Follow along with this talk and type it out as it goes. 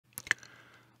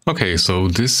Okay, so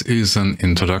this is an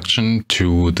introduction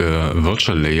to the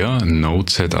VirtualLayer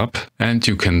node setup, and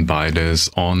you can buy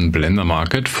this on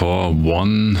BlenderMarket for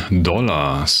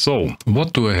 $1. So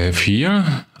what do I have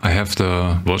here? I have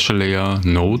the VirtualLayer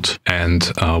node and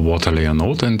a WaterLayer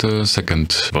node and the second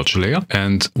VirtualLayer.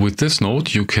 And with this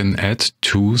node, you can add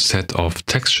two set of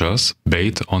textures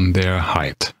based on their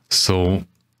height. So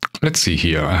let's see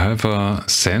here. I have a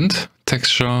sand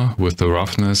texture with the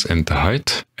roughness and the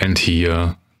height, and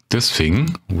here this thing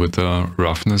with the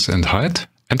roughness and height.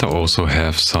 And I also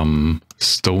have some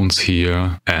stones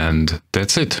here, and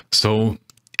that's it. So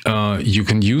you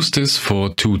can use this for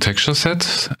two texture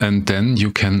sets, and then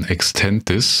you can extend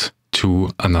this to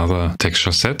another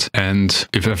texture set. And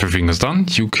if everything is done,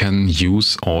 you can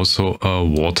use also a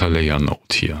water layer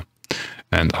node here.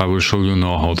 And I will show you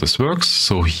now how this works.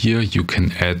 So here you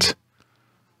can add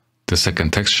the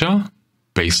second texture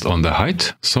based on the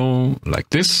height. So like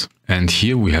this. And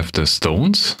here we have the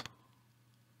stones.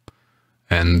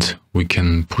 And we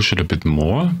can push it a bit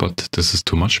more, but this is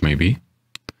too much maybe.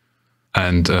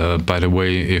 And by the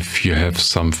way, if you have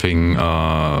something,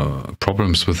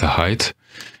 problems with the height,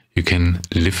 you can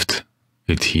lift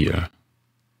it here.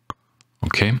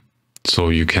 Okay, so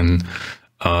you can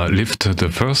lift the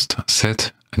first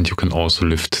set and you can also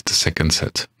lift the second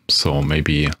set. So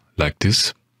maybe like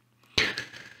this.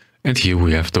 And here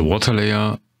we have the water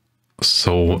layer.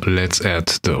 So let's add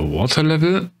the water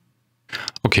level.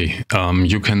 Okay,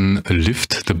 you can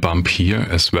lift the bump here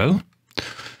as well.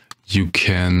 You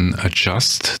can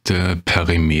adjust the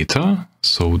perimeter.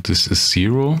 So this is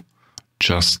 0,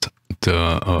 just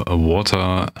the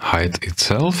water height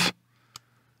itself.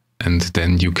 And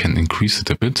then you can increase it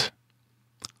a bit.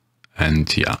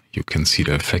 And yeah, you can see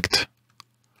the effect.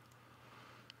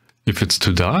 If it's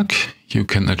too dark, you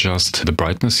can adjust the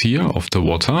brightness here of the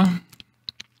water.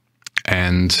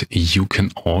 And you can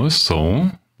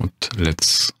also,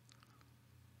 let's,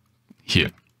 here.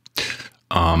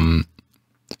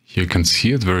 You can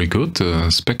see it very good, the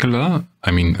specular,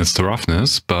 I mean, it's the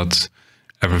roughness, but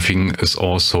everything is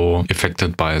also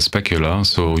affected by a specular,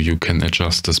 so you can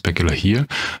adjust the specular here.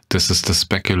 This is the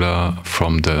specular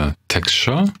from the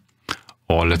texture,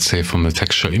 or let's say from the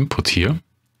texture input here.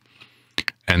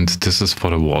 And this is for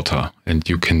the water, and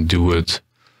you can do it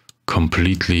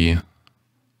completely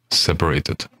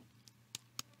separated.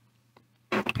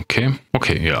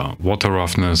 Okay, yeah, water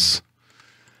roughness.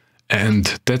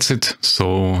 And that's it.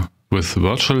 So with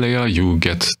VirtualLayer, you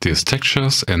get these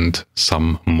textures and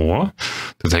some more.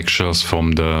 The textures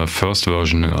from the first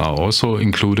version are also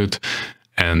included,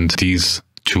 and these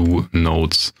two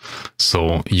nodes.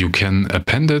 So you can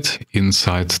append it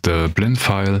inside the blend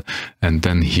file, and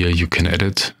then here you can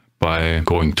edit by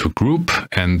going to group,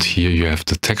 and here you have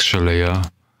the texture layer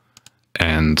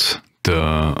and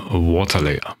the water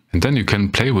layer. And then you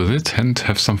can play with it and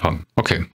have some fun. Okay,